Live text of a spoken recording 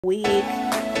Wig, yellow.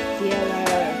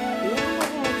 Yeah,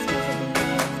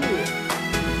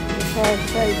 it's hard to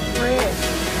say fresh.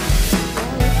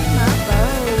 Oh, this is my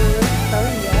phone. It's so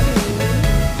yummy.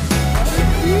 Oh,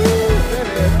 cute.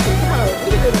 Come on, we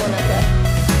can do the one like that.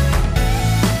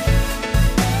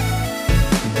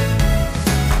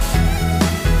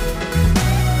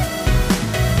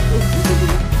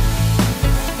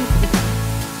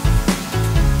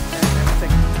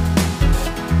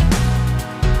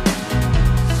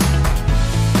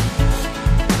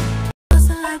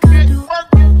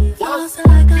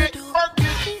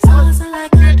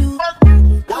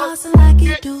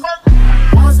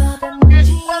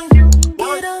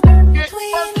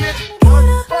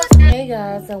 Hey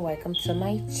guys, and welcome to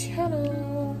my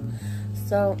channel.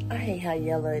 So I hate how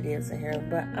yellow it is in here,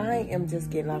 but I am just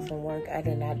getting off from work. I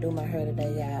did not do my hair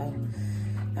today, y'all.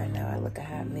 I know I look a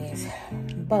hot mess,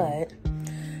 but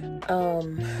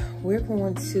we're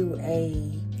going to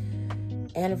a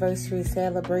anniversary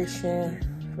celebration,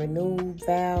 renewed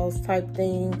vows type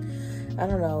thing. I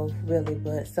don't know really,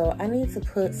 but so I need to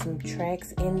put some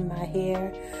tracks in my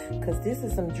hair because this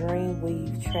is some dream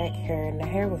weave track hair, and the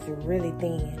hair was really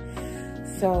thin,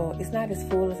 so it's not as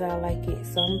full as I like it.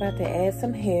 So I'm about to add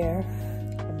some hair.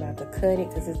 I'm about to cut it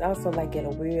because it's also like at a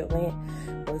weird length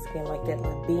where it's getting like that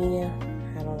little bend.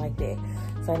 I don't like that,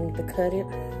 so I need to cut it.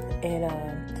 And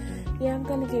yeah, I'm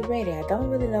gonna get ready. I don't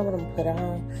really know what I'm gonna put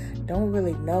on. Don't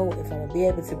really know if I'm gonna be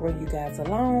able to bring you guys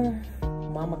along.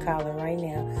 Mama calling right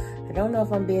now. I don't know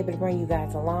if I'm gonna be able to bring you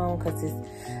guys along because it's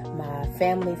my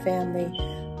family.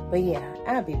 But yeah,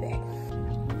 I'll be back.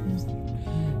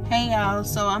 Hey y'all,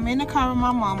 so I'm in the car with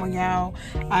my mama, y'all.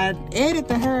 I edited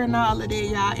the hair and all of that,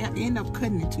 y'all. I ended up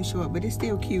cutting it too short, but it's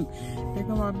still cute. There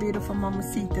go my beautiful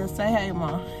mamacita. Say hey,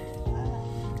 mom.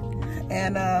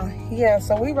 And yeah,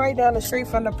 so we right down the street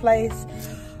from the place.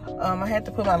 I had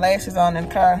to put my lashes on in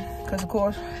the car because of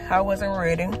course I wasn't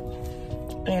ready.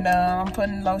 And I'm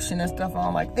putting lotion and stuff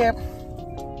on like that.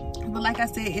 But like I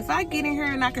said, if I get in here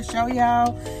and I can show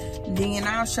y'all, then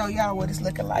I'll show y'all what it's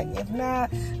looking like. If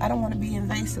not, I don't want to be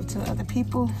invasive to other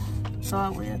people, so I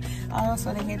will. I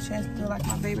also didn't get a chance to do like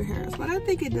my baby hairs, but I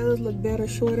think it does look better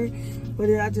shorter, but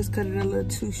I just cut it a little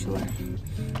too short.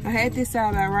 I had this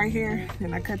side right here,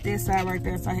 and I cut this side right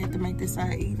there, so I had to make this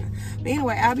side even. But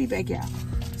anyway, I'll be back, y'all.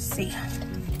 See ya.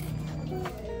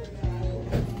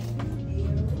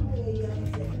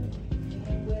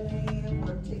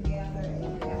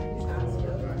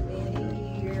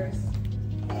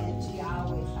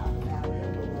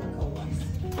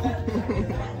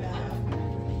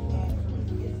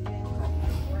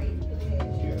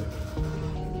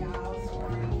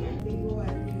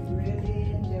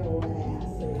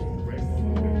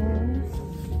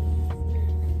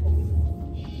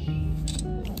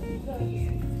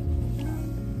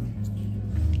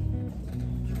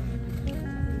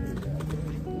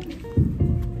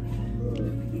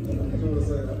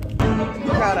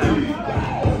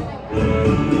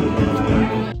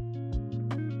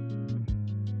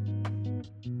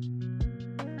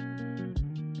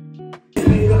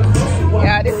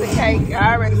 Yeah, this is a cake.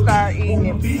 I already started eating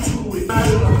it.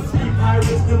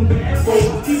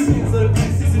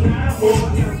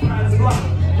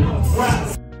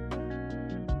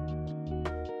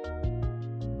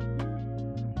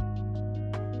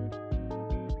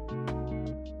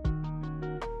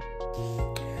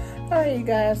 Alright, you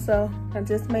guys, so I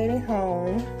just made it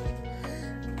home.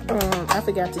 I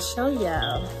forgot to show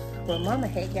y'all what mama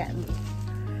had got me.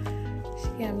 She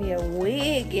got me a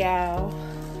wig, y'all,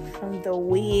 from the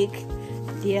wig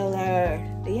dealer.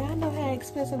 Do y'all know how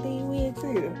expensive these wigs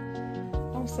is?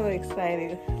 I'm so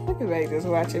excited. Look at everybody just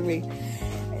watching me.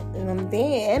 And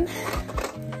then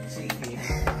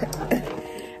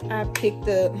I picked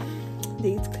up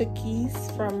these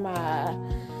cookies from my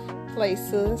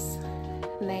places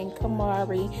named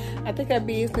Kamari. I think our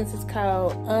business is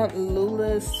called Aunt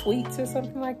Lula's Sweets or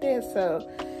something like that. So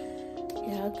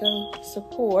y'all go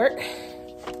support.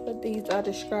 But these are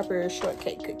the strawberry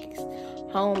shortcake cookies,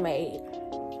 homemade.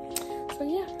 So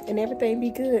yeah, and everything be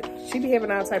good. She be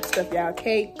having all types of stuff, y'all.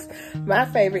 Cakes. My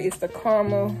favorite is the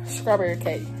caramel strawberry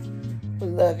cake.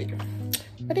 Love it.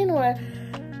 But anyway,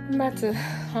 I'm about to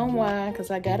unwind because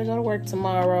I gotta go to work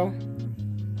tomorrow.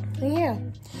 And yeah.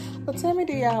 But tell me,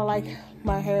 do y'all like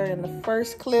my hair in the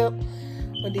first clip,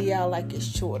 or do y'all like it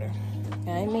shorter? I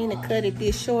didn't mean to cut it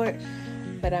this short,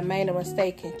 but I made a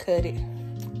mistake and cut it.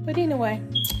 But anyway,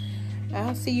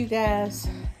 I'll see you guys.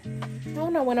 I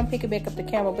don't know when I'm picking back up the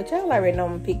camera, but y'all already know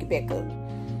I'm gonna pick it back up.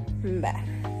 Bye.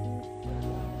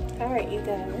 All right, you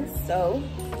guys. So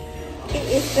it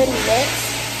is the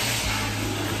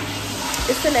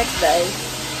next day.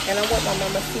 And I'm with my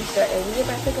Mamacita, and we're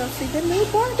about to go see the new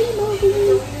Barbie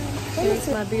movie. Here's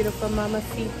my beautiful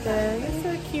Mamacita. It's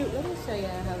so cute. Let me show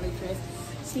y'all how they dress.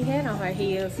 She had on her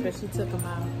heels, but she took them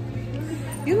off.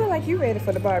 You look like you ready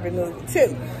for the Barbie movie,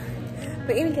 too.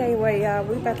 But anyway, y'all,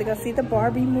 we're about to go see the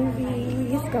Barbie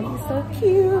movie. It's gonna be so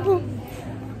cute.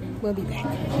 We'll be back.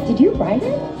 Did you write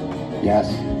it?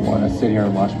 Yes. You want to sit here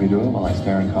and watch me do it while I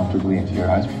stare uncomfortably into your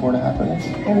eyes for 4.5 minutes?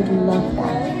 I would love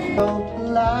that. So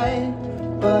polite,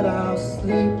 but I'll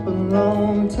sleep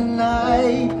alone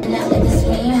tonight. Now let this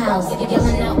be your house. If you're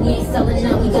killing out, we ain't selling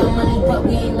out. We got money, but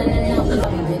we ain't letting out. Be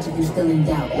bitch if you still in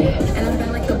doubt. And I'm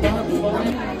feeling like a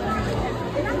Barbie.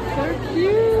 So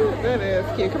cute. That is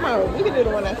cute. Come on, we can do the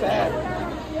one outside.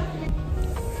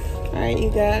 Alright, you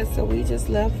guys, so we just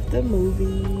left the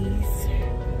movies.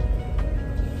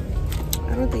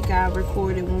 I don't think I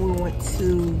recorded when we went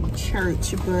to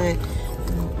church, but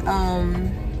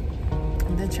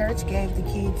the church gave the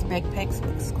kids backpacks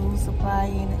with school supply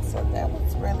in it, so that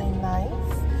was really nice.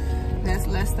 There's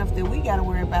less stuff that we gotta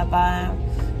worry about buying.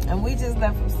 And we just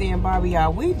left from seeing Barbie,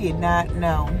 y'all. We did not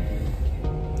know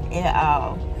at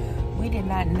all. We did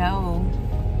not know.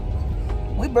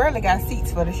 We barely got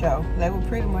seats for the show. They were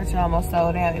pretty much almost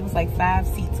sold out. It was like 5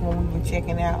 seats when we were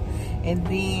checking out. And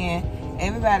then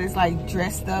everybody's like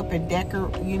dressed up and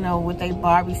decorated, you know, with their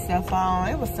Barbie stuff on.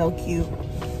 It was so cute.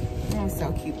 It was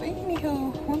so cute. But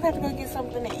anywho, we're about to go get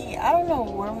something to eat. I don't know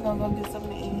where we're gonna go get something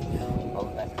to eat. But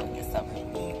we're about to go get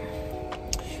something to eat.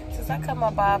 Since I cut my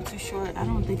bob too short, I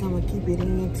don't think I'm gonna keep it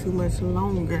in too much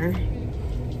longer.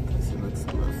 Because it looks a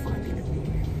little funny to me.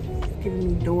 It's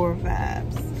giving me door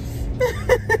vibes.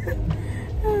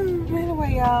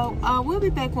 Anyway, y'all, we'll be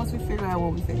back once we figure out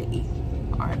what we're gonna eat.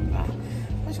 All right, bye.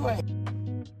 Which way?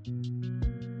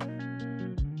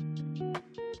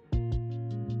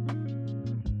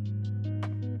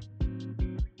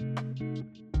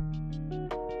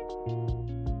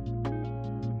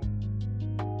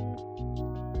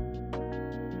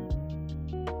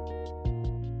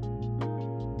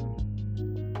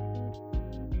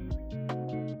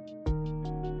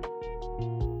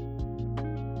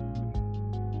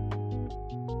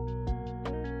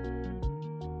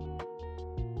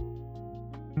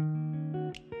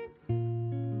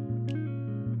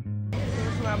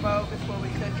 My bowl before we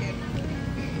cook it.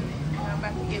 I'm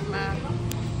about to get my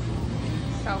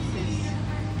sauces.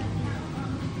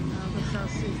 All the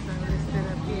sauces are listed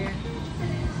up here.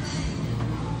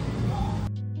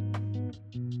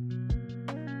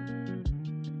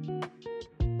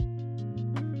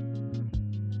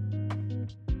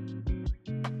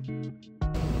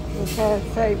 Okay,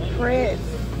 say Fred.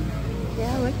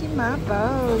 Yeah, look at my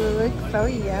bowl. It looks so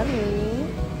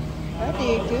yummy. I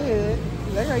did good.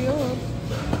 There go yours.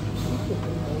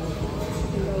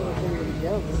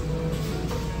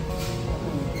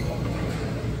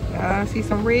 I see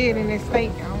some red in this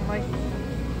steak. I don't like it.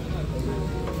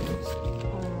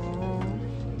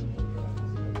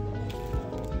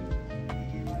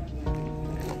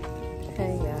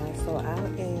 Hey guys, so I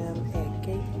am at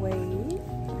Gateway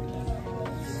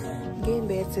getting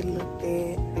back to look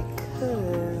at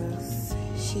because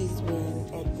she's been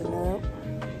acting up.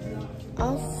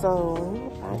 Also,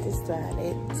 I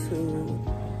decided to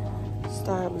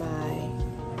start my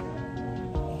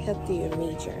healthier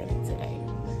me journey today.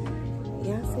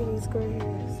 Y'all see these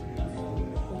squares?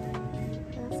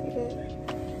 Y'all see that?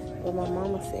 Well, my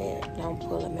mama said don't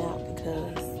pull them out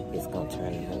because it's gonna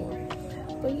turn them on.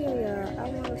 But yeah, y'all, I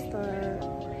want to start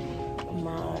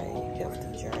my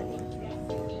healthy journey.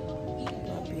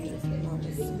 My beautiful mama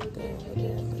sit there with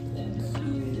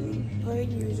that,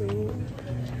 like usual.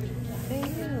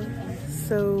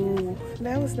 So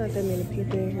that was not that many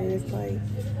people in here. It's like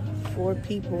 4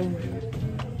 people.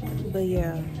 But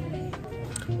yeah.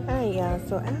 Alright y'all,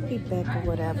 so I'll be back or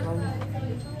whatever.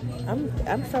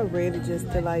 I'm so ready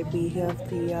just to like be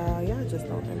healthy, y'all. Y'all just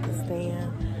don't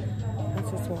understand. I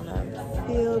just wanna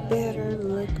feel better,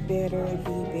 look better,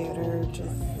 be better,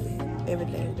 just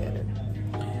everything better.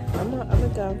 I'm gonna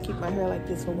go and keep my hair like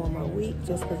this for 1 more week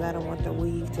just because I don't want the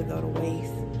weave to go to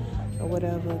waste or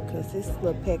whatever, because this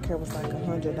little pack here was like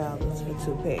 $100 for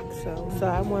 2 packs. So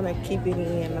I want to keep it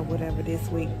in or whatever this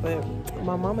week. But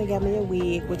my mama got me a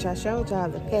wig, which I showed y'all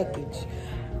the package,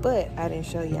 but I didn't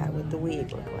show y'all what the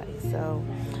wig looked like. So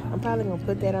I'm probably gonna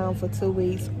put that on for 2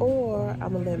 weeks, or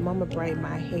I'm gonna let mama braid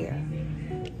my hair.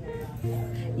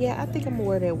 Yeah, I think I'm gonna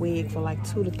wear that wig for like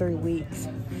 2 to 3 weeks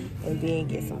and then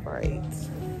get some braids,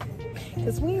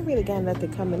 because we ain't really got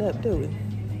nothing coming up, do we?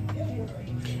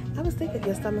 I was thinking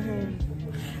this summer here.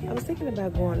 I was thinking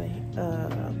about going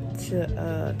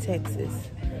to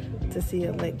Texas to see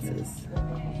Alexis.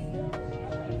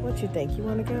 What you think? You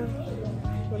want to go?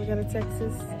 Want to go to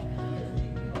Texas?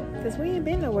 Because we ain't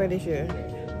been nowhere this year.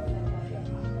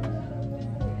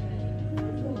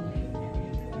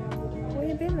 We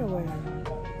ain't been nowhere.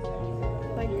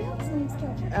 Like, some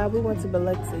stuff. We went to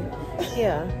Biloxi.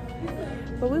 Yeah.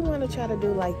 But we want to try to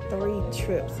do like 3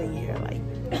 trips a year. Like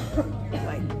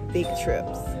big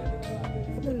trips.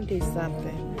 We're going to do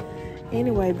something.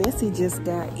 Anyway, Bessie just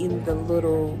got in the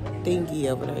little thingy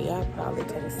over there. Y'all probably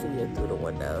can't see it through the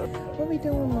window. What we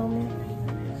doing, Mama?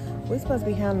 We're supposed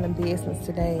to be handling business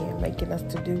today and making us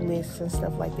to-do lists and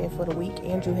stuff like that for the week.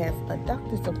 Andrew has a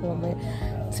doctor's appointment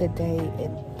today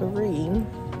at 3.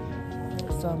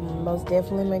 So most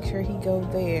definitely make sure he go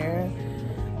there.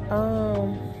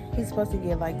 He's supposed to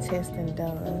get like testing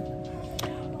done.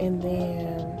 And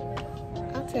then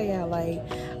I'll tell y'all like,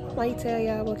 I might tell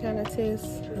y'all what kind of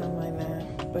test. I might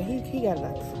not. But he got a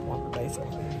doctor's appointment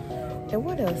basically. And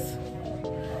what else?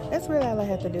 That's really all I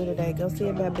have to do today. Go see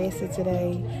about Bessie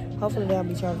today. Hopefully they'll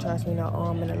be trying to charge me no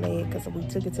arm and a leg because we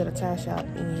took it to the tire shop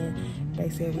and they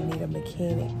said we need a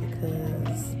mechanic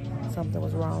because something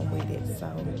was wrong with it. So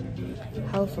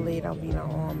hopefully it don't be no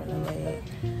arm and a leg.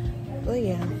 But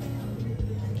yeah,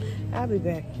 I'll be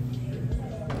back.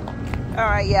 All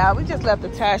right, y'all. We just left the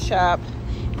tire shop.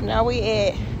 Now we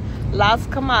at Las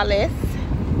Camales.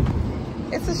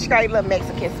 It's a straight little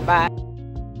Mexican spot.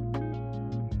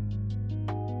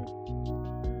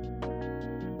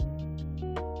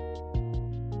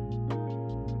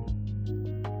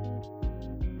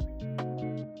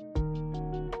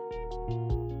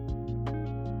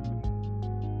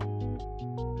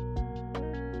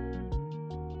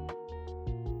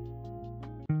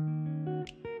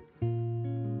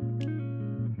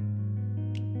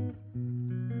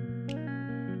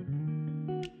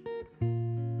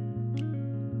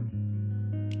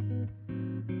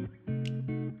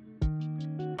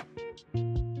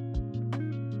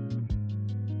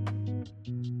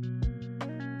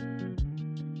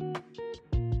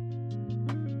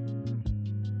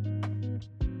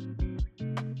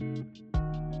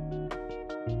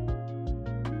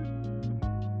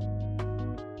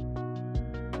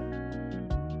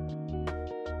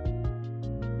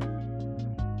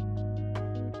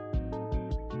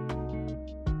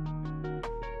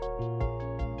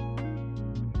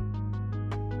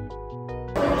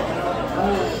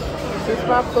 This is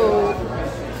my food.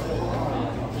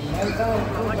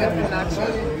 Oh my God,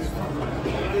 nachos.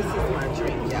 This is my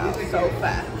drink, y'all. So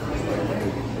fat.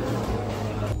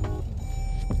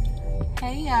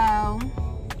 Hey, y'all.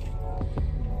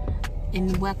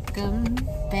 And welcome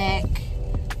back.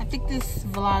 I think this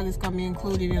vlog is going to be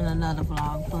included in another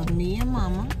vlog. But me and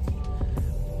Mama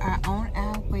are on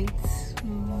our way to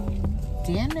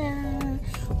dinner.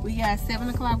 We got 7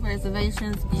 o'clock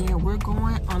reservations and we're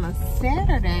going on a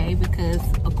Saturday because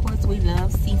of course we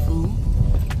love seafood.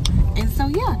 And so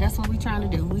yeah, that's what we're trying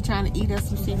to do. We're trying to eat us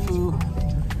some seafood.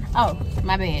 Oh,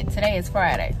 my bad. Today is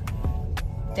Friday.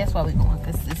 That's why we're going,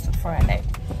 because it's a Friday.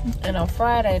 And on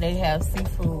Friday they have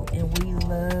seafood and we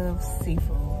love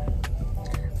seafood.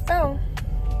 So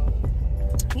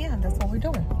yeah, that's what we're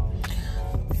doing.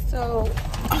 So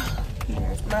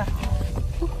here's my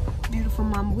beautiful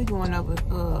Mama. We going over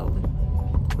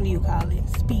what do you call it,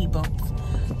 speed bumps.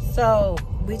 So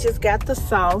we just got the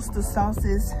sauce. The sauce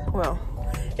is, well,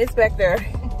 it's back there.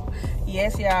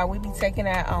 Yes, y'all, we be taking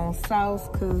our own sauce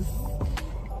because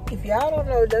if y'all don't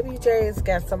know, WJ's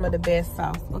got some of the best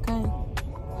sauce. Okay,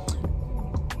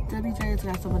 WJ's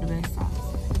got some of the best sauce.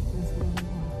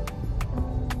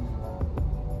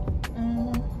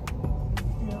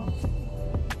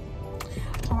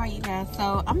 Alright, you guys,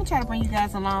 so I'm gonna try to bring you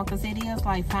guys along because it is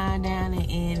like fine dining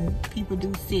and people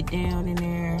do sit down in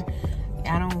there.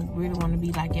 I don't really want to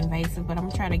be like invasive, but I'm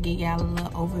gonna try to give y'all a little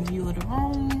overview of the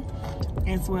room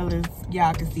as well as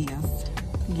y'all can see us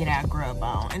get our grub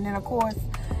on. And then of course,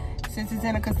 since it's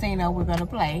in a casino, we're gonna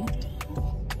play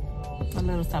a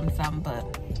little something,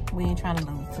 but we ain't trying to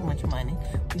lose too much money.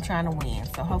 We're trying to win,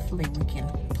 so hopefully we can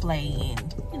play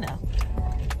and, you know,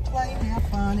 play, have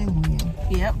fun, and win.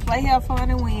 Yep, play, have fun,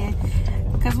 and win.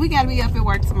 Because we got to be up at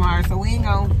work tomorrow, so we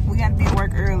got to be at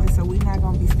work early, so we're not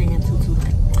going to be staying too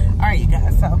late. All right, you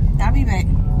guys, so I'll be back.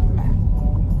 Bye.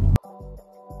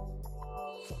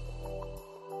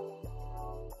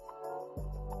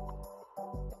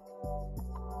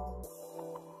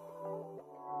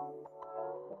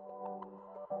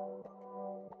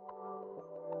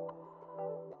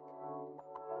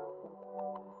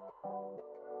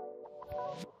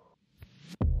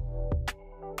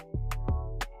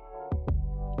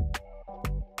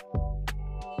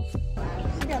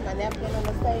 She got my napkin on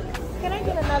the stage. Can I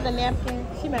get another napkin?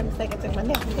 She made a mistake and took my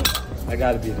napkin. I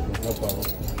gotta be the no problem.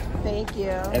 Thank you.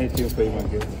 Anything for you, my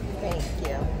girl. Thank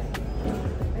you.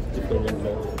 You put it in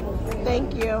there.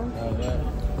 Thank you. All right.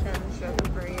 Trying to show the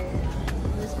bread.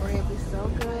 This bread be so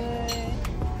good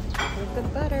with the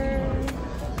butter.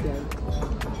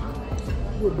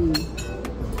 Would be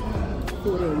 $48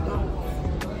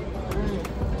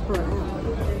 per hour.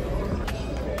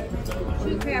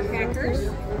 2 crab crackers.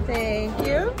 Thank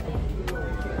you.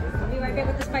 I'll be right back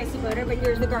with the spicy butter, but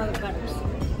here's the garlic butters.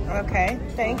 Okay,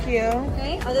 thank you.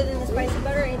 Okay, other than the spicy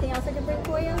butter, anything else I can bring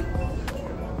for you?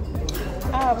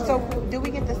 So do we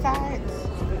get the sides?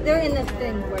 They're in the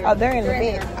thing for you. Oh, they're in the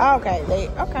there. bin. Oh, okay,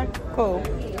 okay, cool.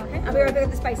 Okay, I'll be right back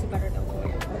with the spicy butter though for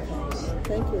you.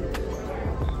 Thank you.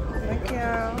 Thank you.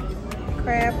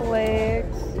 Crab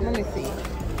legs. Let me see.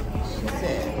 She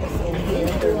said it's in here.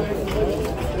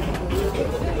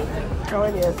 Oh,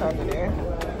 it is under there.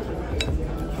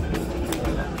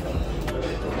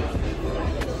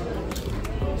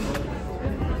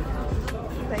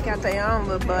 They got their own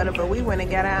little butter, but we went and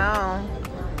got our own.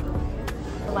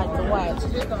 I like to watch.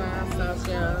 Look at our sauce,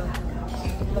 y'all.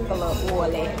 Look a little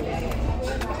oily.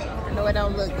 I know it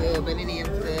don't look good, but it is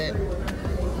good.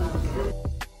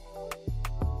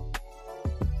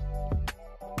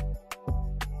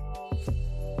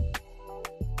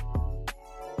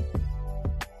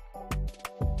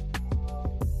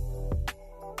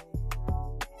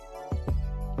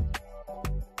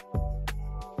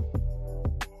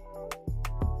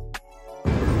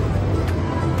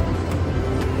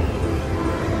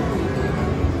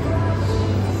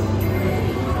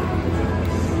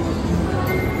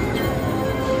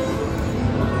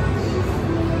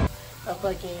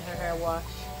 Getting her hair washed.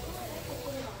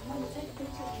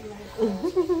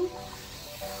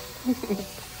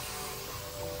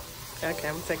 Okay,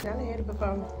 I'm taking out the head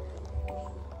before.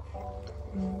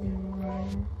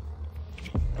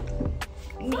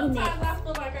 Sometimes I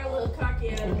feel like I look cocky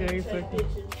at Okay, take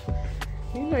pictures.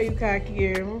 you know you cocky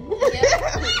here.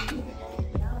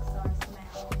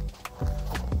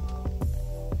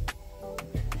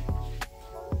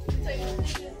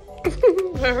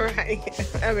 All right,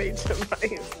 I made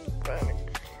somebody funny.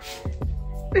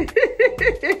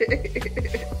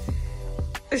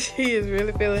 She is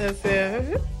really feeling herself.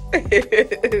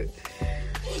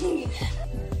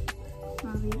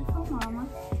 My beautiful mama.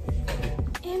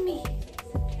 And me.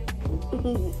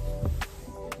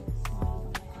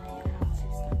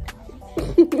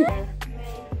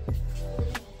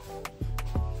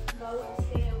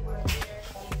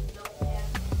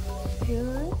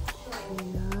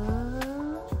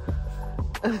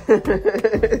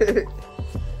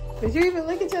 Did you even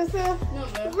look at yourself? No,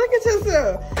 no. Look at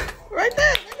yourself. Right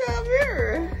there. Look at our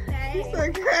mirror. You're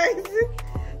so crazy.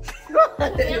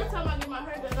 Every time I get my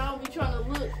hair done, I don't be trying to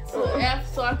look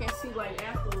so I can see like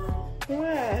afterwards.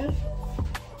 What?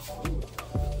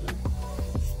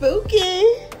 Spooky.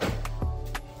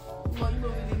 Well, you know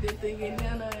we did that thing and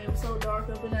then it was so dark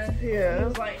up in there. Yeah. It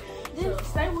was like, just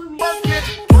stay with me.